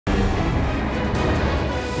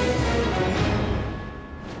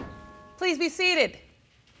Please be seated.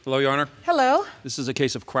 Hello, Your Honor. Hello. This is a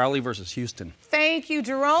case of Crowley versus Houston. Thank you,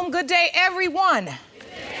 Jerome. Good day, everyone.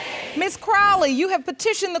 Ms. Crowley, you have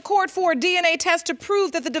petitioned the court for a DNA test to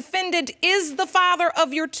prove that the defendant is the father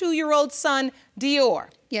of your 2-year-old son, Dior.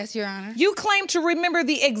 Yes, Your Honor. You claim to remember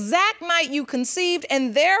the exact night you conceived,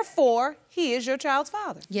 and therefore, he is your child's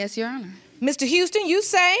father. Yes, Your Honor. Mr. Houston, you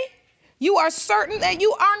say you are certain that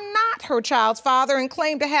you are not her child's father and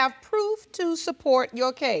claim to have proof to support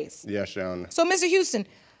your case. Yes, Your Honor. So, Mr. Houston,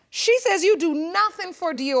 she says you do nothing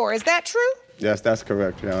for Dior. Is that true? Yes, that's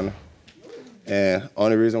correct, Your Honor. And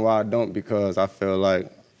only reason why I don't, because I feel like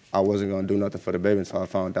I wasn't gonna do nothing for the baby until I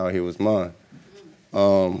found out he was mine.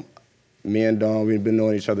 Me and Dawn, we've been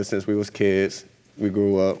knowing each other since we was kids. We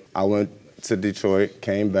grew up. I went to Detroit,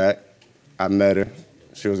 came back. I met her.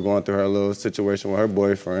 She was going through her little situation with her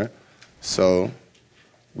boyfriend. So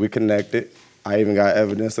we connected. I even got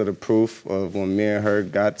evidence of the proof of when me and her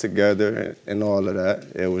got together and all of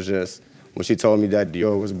that. It was just, when she told me that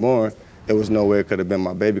Dior was born, there was no way it could have been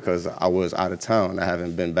my baby because I was out of town. I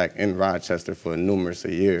haven't been back in Rochester for numerous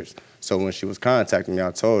of years. So when she was contacting me,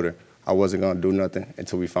 I told her I wasn't gonna do nothing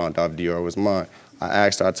until we found out Dior was mine. I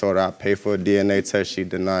asked her, I told her I'd pay for a DNA test, she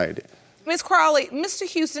denied it. Ms. Crowley, Mr.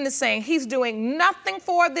 Houston is saying he's doing nothing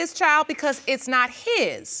for this child because it's not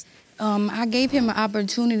his. I gave him an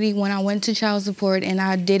opportunity when I went to child support, and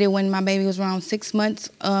I did it when my baby was around 6 months.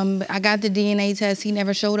 I got the DNA test. He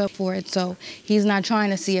never showed up for it, so he's not trying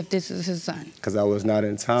to see if this is his son. Because I was not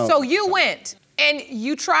in town. So you went and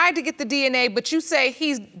you tried to get the DNA, but you say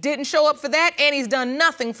he didn't show up for that and he's done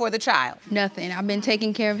nothing for the child. Nothing. I've been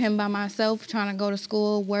taking care of him by myself, trying to go to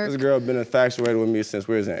school, work. This girl been infatuated with me since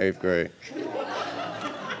we was in 8th grade.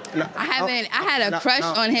 I had a crush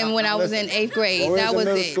on him when I was in 8th grade. When That we was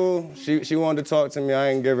in it. middle school, she wanted to talk to me. I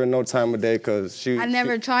ain't give her no time of day because I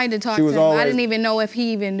never tried to talk to him. I didn't even know if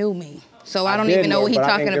he even knew me. So I don't even know what he's talking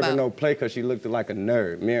about. I didn't give her no play because she looked like a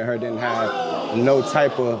nerd. Me and her didn't have no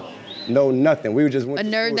type of, no nothing. We were just a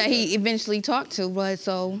nerd that he eventually talked to, but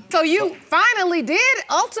so. So you finally did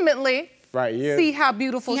ultimately see how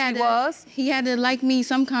beautiful she was. He had to like me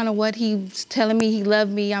some kind of what. He's telling me he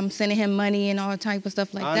loved me. I'm sending him money and all type of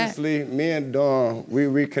stuff like that. Honestly, me and Dawn, we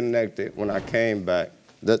reconnected when I came back.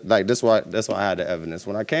 That's why I had the evidence.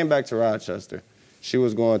 When I came back to Rochester, she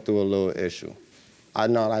was going through a little issue. I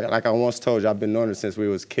know, like I once told you, I've been knowing her since we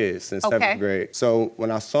was kids, since 7th grade. So when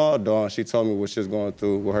I saw Dawn, she told me what she was going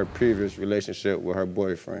through with her previous relationship with her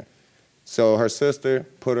boyfriend. So her sister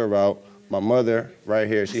put her out. My mother, right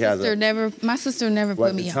here, My sister never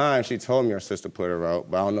put me out. At the time, she told me her sister put her out,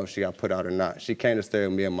 but I don't know if she got put out or not. She came to stay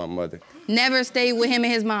with me and my mother. Never stayed with him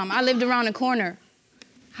and his mom. I lived around the corner.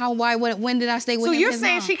 When did I stay with him and his mom? So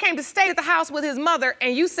you're saying she came to stay at the house with his mother,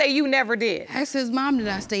 and you say you never did? Ask his mom, did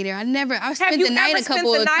I stay there? I spent the night a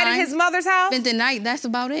couple of times. Have you ever spent the night at his mother's house? Spent the night, that's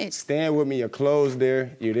about it. Staying with me, your clothes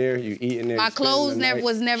there, you there, you eating there. My clothes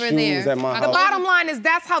was never there. At my house. The bottom line is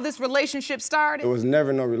that's how this relationship started? It was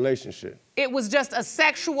never no relationship. It was just a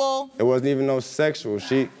sexual? It wasn't even no sexual.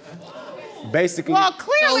 She basically. Well,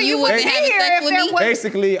 clearly you wouldn't be here if there was.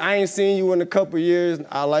 Basically, I ain't seen you in a couple years.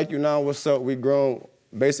 I like you now. What's up? We grown.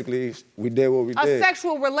 Basically, we did what we did. A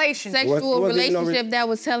sexual relationship. Sexual relationship that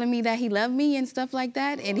was telling me that he loved me and stuff like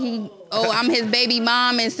that. And I'm his baby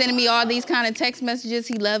mom and sending me all these kind of text messages.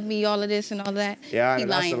 He loved me, all of this and all that. Yeah,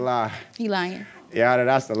 that's a lie. He lying. Yeah,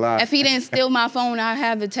 that's a lie. If he didn't steal my phone, I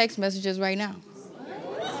have the text messages right now.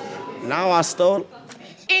 Now I stole.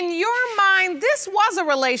 In your mind, this was a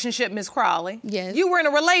relationship, Ms. Crowley. Yes. You were in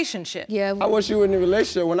a relationship. Yeah. How was you in a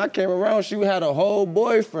relationship? When I came around, she had a whole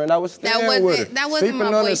boyfriend. I was staying with her. That wasn't my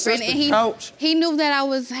boyfriend. And couch. He knew that I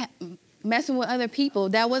was messing with other people.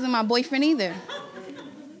 That wasn't my boyfriend either.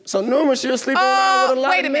 So numerous, you're sleeping around with a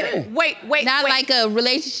lot of men. Wait a minute. Wait. Not like a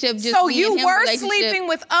relationship, just so me and him. you were sleeping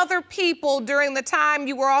with other people during the time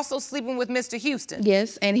you were also sleeping with Mr. Houston?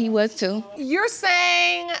 Yes, and he was too. You're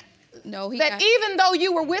saying even though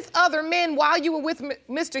you were with other men while you were with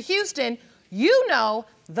Mr. Houston, you know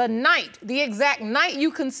the exact night you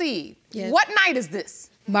conceived. Yes. What night is this?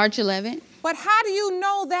 March 11th. But how do you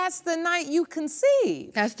know that's the night you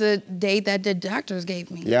conceived? That's the date that the doctors gave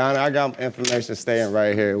me. Yeah, I got information staying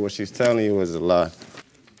right here. What she's telling you is a lie.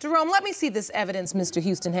 Jerome, let me see this evidence Mr.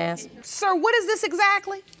 Houston has. Sir, what is this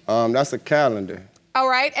exactly? That's a calendar. All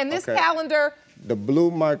right, and this calendar... The blue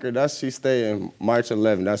marker, she stayed in March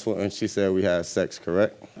 11th. That's when she said we had sex,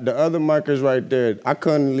 correct? The other markers right there, I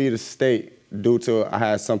couldn't leave the state due to I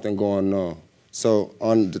had something going on. So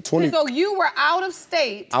on the 20th. So you were out of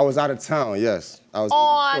state. I was out of town, yes. I was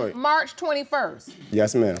on in Detroit. March 21st.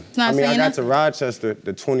 Yes, ma'am. I got to Rochester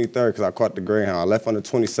the 23rd because I caught the Greyhound. I left on the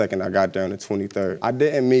 22nd. I got there on the 23rd. I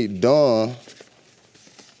didn't meet Dawn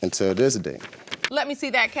until this day. Let me see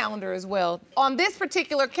that calendar as well. On this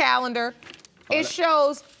particular calendar, it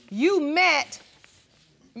shows you met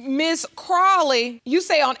Miss Crowley, you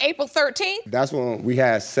say on April 13th? That's when we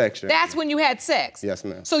had sex. That's when you had sex? Yes,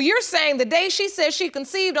 ma'am. So you're saying the day she says she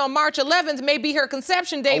conceived on March 11th may be her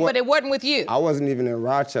conception date, but it wasn't with you? I wasn't even in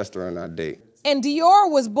Rochester on that date. And Dior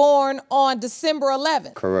was born on December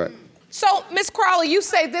 11th? Correct. So, Miss Crowley, you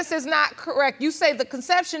say this is not correct. You say the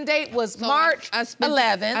conception date was March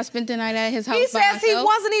 11th. I spent the night at his house He by says myself. he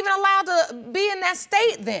wasn't even allowed to be in that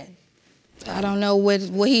state then. I don't know what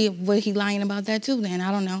he lying about that too then.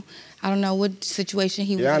 I don't know. I don't know what situation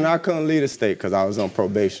he was in. Yeah, and I couldn't leave the state because I was on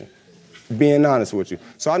probation. Being honest with you.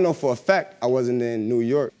 So I know for a fact I wasn't in New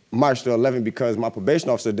York March the 11th because my probation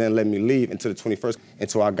officer didn't let me leave until the 21st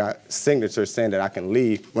until I got signatures saying that I can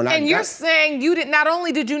leave. And you're saying you not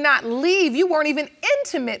only did you not leave, you weren't even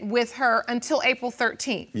intimate with her until April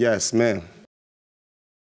 13th. Yes, ma'am.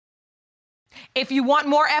 If you want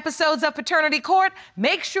more episodes of Paternity Court,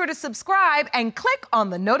 make sure to subscribe and click on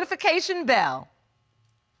the notification bell.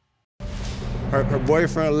 Her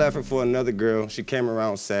boyfriend left her for another girl. She came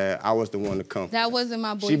around sad. I was the one to come. That wasn't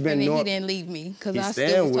my boyfriend and he didn't leave me because I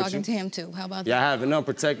still was talking to him too. How about that? Y'all having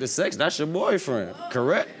unprotected sex, that's your boyfriend,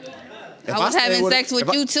 correct? I was having sex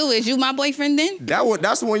with you too. Is you my boyfriend then?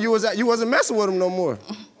 That's when you was at, you wasn't messing with him no more.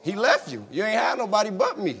 He left you. You ain't had nobody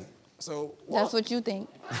but me. So that's what you think.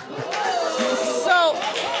 So,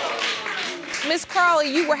 Miss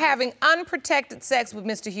Crowley, you were having unprotected sex with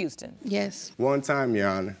Mr. Houston? Yes. One time, Your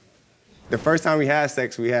Honor. The first time we had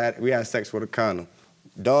sex, we had sex with a condom.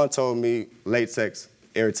 Dawn told me late sex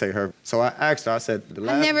irritate her. So I asked her, I said,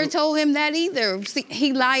 I never told him that either. See,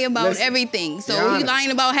 he lie about everything. So he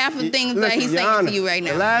lying about half of the things that he's saying to you right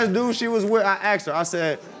now. The last dude she was with, I asked her, I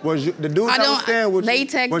said, was the dude that was staying with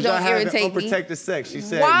you, was y'all having unprotected sex? She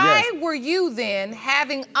said yes. Why were you then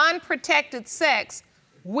having unprotected sex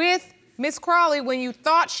with Miss Crowley when you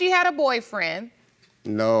thought she had a boyfriend?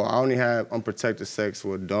 No, I only had unprotected sex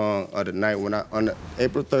with Dawn the night when on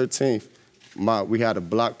April 13th, we had a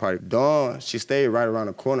block party. Dawn, she stayed right around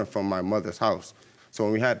the corner from my mother's house. So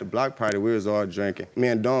when we had the block party, we was all drinking. Me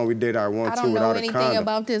and Dawn, we did our 1-2 without a condom. I don't know anything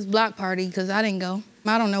about this block party because I didn't go.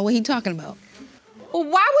 I don't know what he's talking about. Well,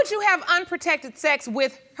 why would you have unprotected sex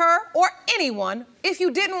with her or anyone if you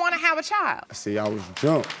didn't want to have a child? See, I was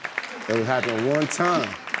drunk. It was happening one time.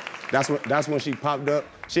 That's when she popped up.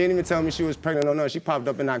 She didn't even tell me she was pregnant or nothing. She popped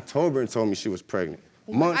up in October and told me she was pregnant.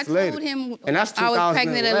 Months later. I told him and that's I was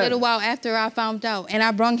pregnant a little while after I found out. And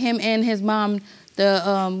I brung him and his mom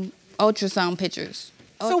the ultrasound pictures.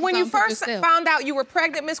 So when you first found out you were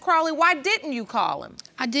pregnant, Miss Crowley, why didn't you call him?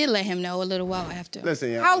 I did let him know a little while after.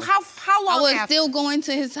 Listen, yeah. How long I was after? still going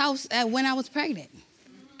to his house when I was pregnant.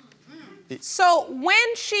 So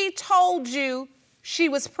when she told you she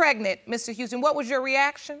was pregnant, Mr. Houston, what was your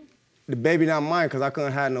reaction? The baby not mine because I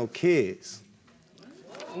couldn't have no kids.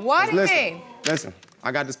 What do you mean? Listen,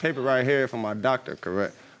 I got this paper right here from my doctor,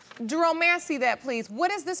 correct? Jerome, may I see that, please?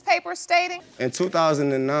 What is this paper stating? In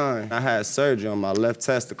 2009, I had surgery on my left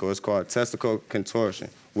testicle. It's called testicle contortion.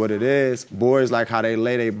 What it is, boys like how they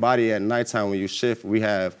lay their body at nighttime when you shift. We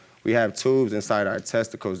have tubes inside our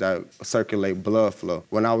testicles that circulate blood flow.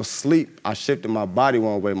 When I was asleep, I shifted my body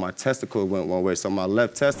one way, my testicle went one way, so my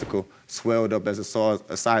left testicle swelled up as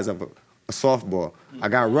the size of a softball. I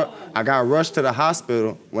got rushed to the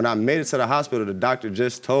hospital. When I made it to the hospital, the doctor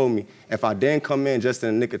just told me if I didn't come in just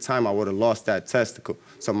in the nick of time, I would have lost that testicle.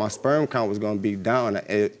 So my sperm count was gonna be down.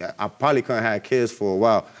 I probably couldn't have kids for a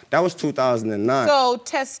while. That was 2009. So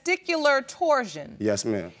testicular torsion. Yes,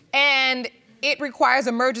 ma'am. And it requires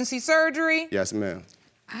emergency surgery? Yes, ma'am.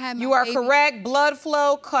 You are correct, blood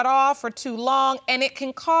flow cut off for too long, and it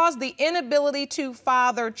can cause the inability to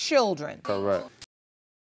father children. Correct.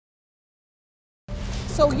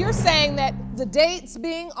 So you're saying that the dates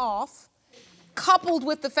being off, coupled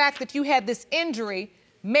with the fact that you had this injury,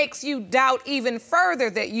 makes you doubt even further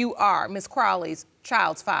that you are Miss Crowley's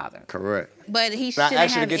child's father. Correct. But he shouldn't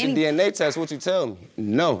have to get the DNA test, what you tell me?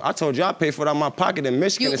 No, I told you I paid for it out of my pocket in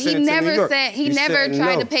Michigan and sent it to New York. He never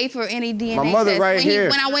tried to pay for any DNA My mother test. right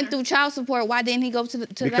here. When I went through child support, why didn't he go to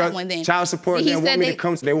that one then? Child support didn't want me to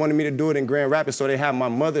come. They wanted me to do it in Grand Rapids, so they had my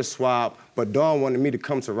mother swab, but Dawn wanted me to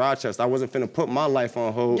come to Rochester. I wasn't finna put my life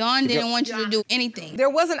on hold. Dawn didn't want you to do anything.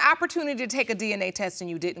 There was an opportunity to take a DNA test and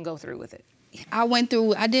you didn't go through with it.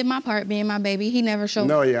 I did my part being my baby. He never showed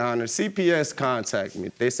No, up. Your Honor. CPS contacted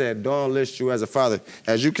me. They said, don't list you as a father.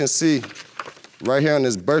 As you can see, right here on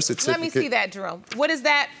this birth certificate. Let me see that, Jerome. What is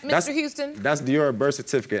that, Mr. Houston? That's Dior birth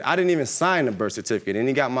certificate. I didn't even sign the birth certificate, and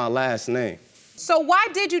he got my last name. So why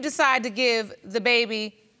did you decide to give the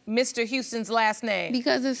baby Mr. Houston's last name?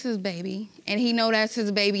 Because it's his baby, and he know that's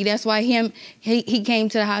his baby. That's why he came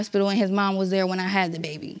to the hospital and his mom was there when I had the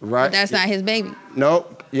baby. Right. But that's not his baby. No,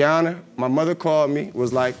 Your Honor, my mother called me,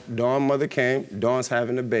 was like, Dawn's mother came, Dawn's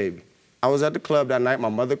having a baby. I was at the club that night, my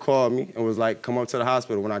mother called me and was like, come up to the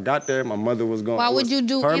hospital. When I got there, my mother was gone. Why would you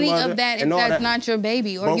do any of that if that's not your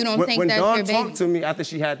baby, or you don't think that's your baby? When Dawn talked to me after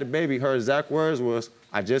she had the baby, her exact words was,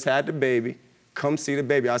 I just had the baby, come see the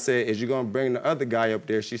baby. I said, is you gonna bring the other guy up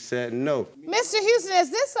there? She said, no. Mr. Houston,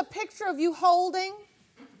 is this a picture of you holding?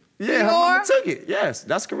 Yeah, her mama took it. Yes,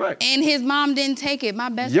 that's correct. And his mom didn't take it. My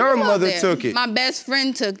best Your friend mother was there. took it. My best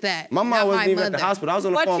friend took that. My mom wasn't even at the hospital. I was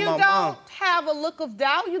on the phone with my mom. But you don't have a look of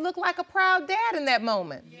doubt. You look like a proud dad in that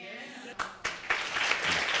moment.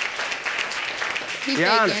 He's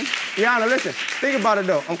Your Honor, listen, think about it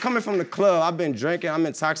though. I'm coming from the club, I've been drinking, I'm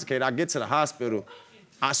intoxicated, I get to the hospital.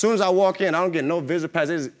 As soon as I walk in, I don't get no visitor pass.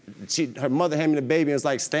 Her mother handed me the baby and it's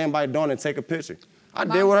like, stand by Dawn and take a picture. I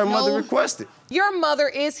did what her mother requested. Your mother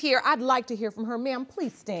is here. I'd like to hear from her. Ma'am,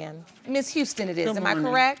 please stand. Miss Houston it is, am I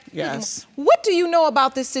correct? Yes. What do you know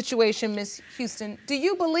about this situation, Miss Houston? Do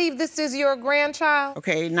you believe this is your grandchild?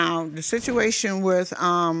 Okay, now the situation with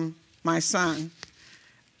my son,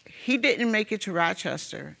 he didn't make it to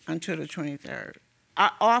Rochester until the 23rd.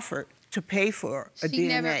 I offered to pay for a DNA. She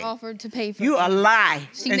never offered to pay for You a lie.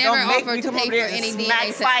 She and never don't make offered me to come pay over there for and any smack DNA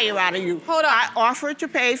test. fire out of you. Hold on. I offered to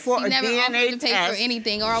pay for She a never DNA offered to pay test. for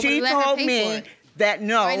anything, or I She would've let her told pay me for it. that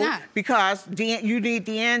no, Why not? because you need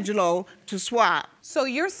D'Angelo to swap. So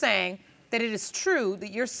you're saying that it is true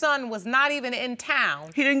that your son was not even in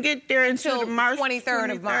town He didn't get there until the March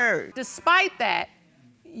 23rd of March. Despite that,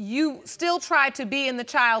 you still tried to be in the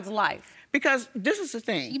child's life. Because this is the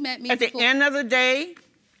thing. She met me At the before. end of the day,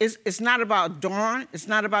 it's not about Dawn, it's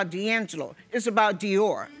not about D'Angelo, it's about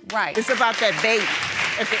Dior. Right. It's about that baby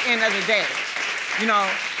at the end of the day, you know?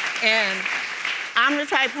 And I'm the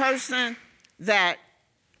type person that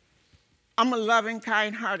I'm a loving,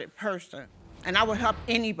 kind-hearted person, and I will help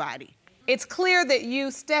anybody. It's clear that you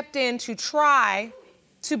stepped in to try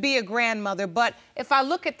to be a grandmother, but if I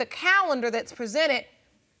look at the calendar that's presented,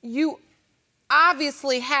 you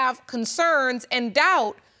obviously have concerns and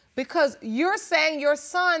doubt because you're saying your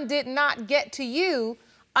son did not get to you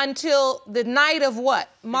until the night of what?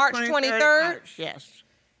 March 23rd? March, yes.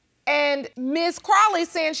 And Ms. Crowley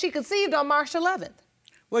saying she conceived on March 11th.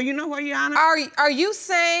 Well, you know what, Your Honor? Are you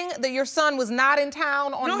saying that your son was not in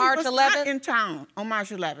town on March 11th? No, he was not in town on March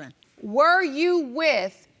 11th. Were you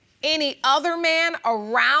with any other man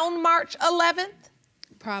around March 11th?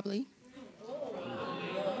 Probably.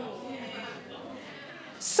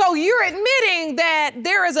 So you're admitting that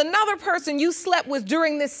there is another person you slept with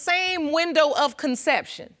during this same window of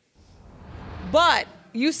conception. But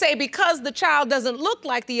you say because the child doesn't look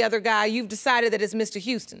like the other guy, you've decided that it's Mr.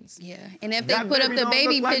 Houston's. Yeah, and if they That put up baby the don't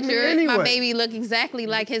baby look like me picture, anyway. my baby look exactly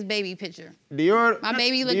like his baby picture. Dior, My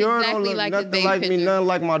baby look Dior exactly don't look like his nothing baby like me, picture. nothing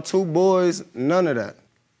like my two boys, none of that.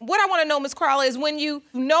 What I want to know, Ms. Crowley, is when you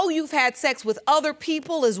know you've had sex with other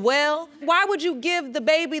people as well, why would you give the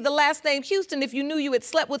baby the last name Houston if you knew you had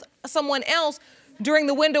slept with someone else during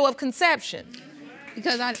the window of conception?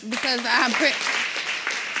 That's because I'm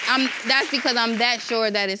that sure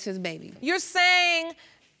that it's his baby. You're saying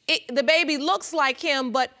the baby looks like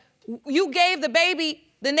him, but you gave the baby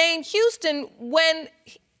the name Houston when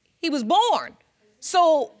he was born.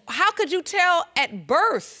 So how could you tell at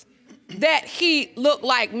birth that he looked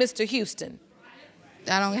like Mr. Houston?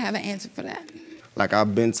 I don't have an answer for that. Like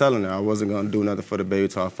I've been telling her, I wasn't gonna do nothing for the baby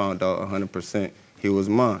till I found out 100% he was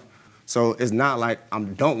mine. So it's not like I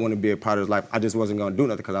don't want to be a part of his life. I just wasn't gonna do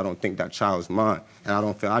nothing because I don't think that child's mine. And I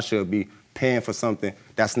don't feel I should be paying for something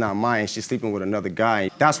that's not mine and she's sleeping with another guy.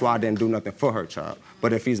 That's why I didn't do nothing for her child.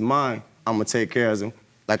 But if he's mine, I'm gonna take care of him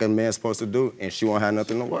like a man's supposed to do and she won't have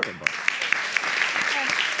nothing to worry about.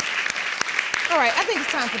 All right, I think it's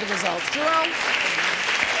time for the results. Jerome?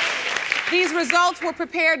 These results were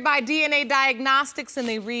prepared by DNA Diagnostics and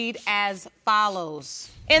they read as follows.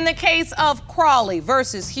 In the case of Crowley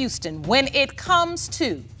versus Houston, when it comes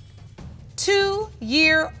to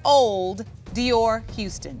 2-year-old Dior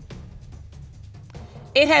Houston,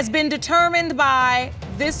 it has been determined by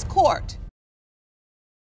this court.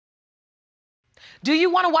 Do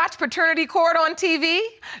you want to watch Paternity Court on TV?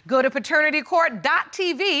 Go to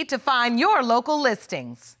paternitycourt.tv to find your local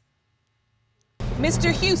listings.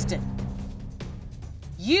 Mr. Houston,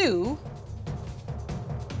 You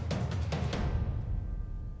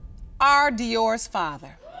are Dior's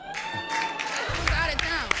father. He was out of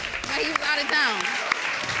town. Like, he was out of town.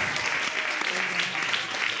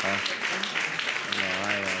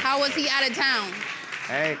 How was he out of town?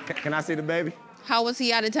 Hey, can I see the baby? How was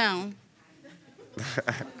he out of town?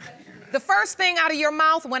 The first thing out of your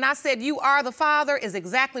mouth when I said you are the father is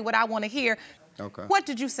exactly what I want to hear. Okay. What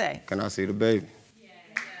did you say? Can I see the baby?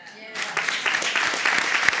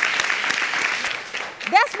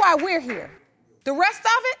 That's why we're here. The rest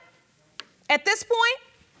of it, at this point,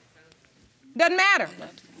 doesn't matter.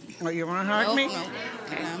 Oh, you want to hug me? No.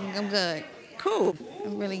 I'm good. Cool.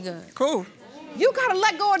 I'm really good. Cool. You gotta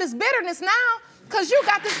let go of this bitterness now, because you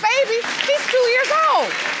got this baby. He's 2 years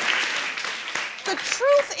old. The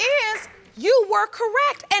truth is, you were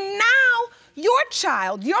correct. And now your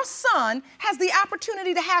child, your son, has the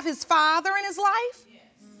opportunity to have his father in his life.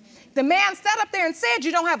 The man sat up there and said,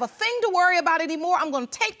 you don't have a thing to worry about anymore. I'm going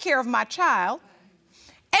to take care of my child.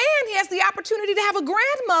 And he has the opportunity to have a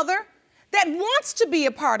grandmother that wants to be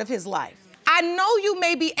a part of his life. I know you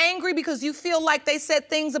may be angry because you feel like they said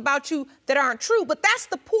things about you that aren't true, but that's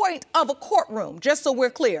the point of a courtroom, just so we're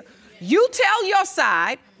clear. You tell your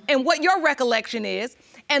side and what your recollection is,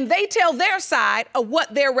 and they tell their side of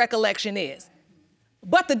what their recollection is.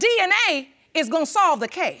 But the DNA is going to solve the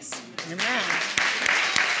case. Amen.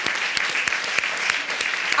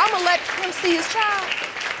 I'm going to let him see his child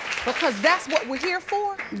because that's what we're here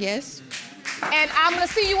for. Yes. And I'm going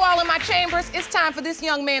to see you all in my chambers. It's time for this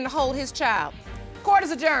young man to hold his child. Court is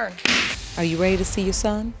adjourned. Are you ready to see your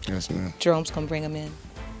son? Yes, ma'am. Jerome's going to bring him in.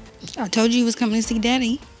 I told you he was coming to see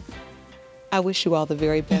Daddy. I wish you all the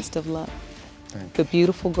very best of luck. Thank you. The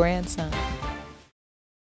beautiful grandson.